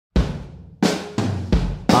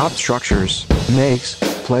Obstructures makes,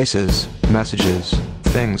 places, messages,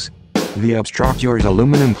 things. The Obstructures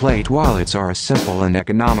aluminum plate wallets are a simple and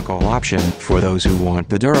economical option for those who want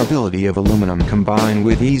the durability of aluminum combined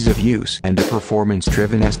with ease of use and a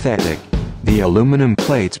performance-driven aesthetic. The aluminum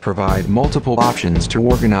plates provide multiple options to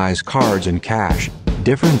organize cards and cash.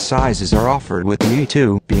 Different sizes are offered, with the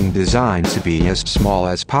A2 being designed to be as small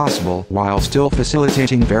as possible while still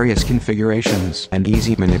facilitating various configurations and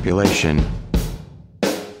easy manipulation.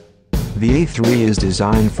 The A3 is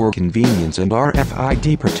designed for convenience and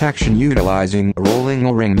RFID protection, utilizing a rolling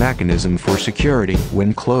O-ring mechanism for security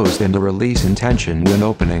when closed and a release intention when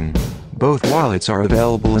opening. Both wallets are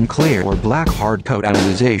available in clear or black hardcoat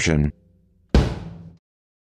anodization.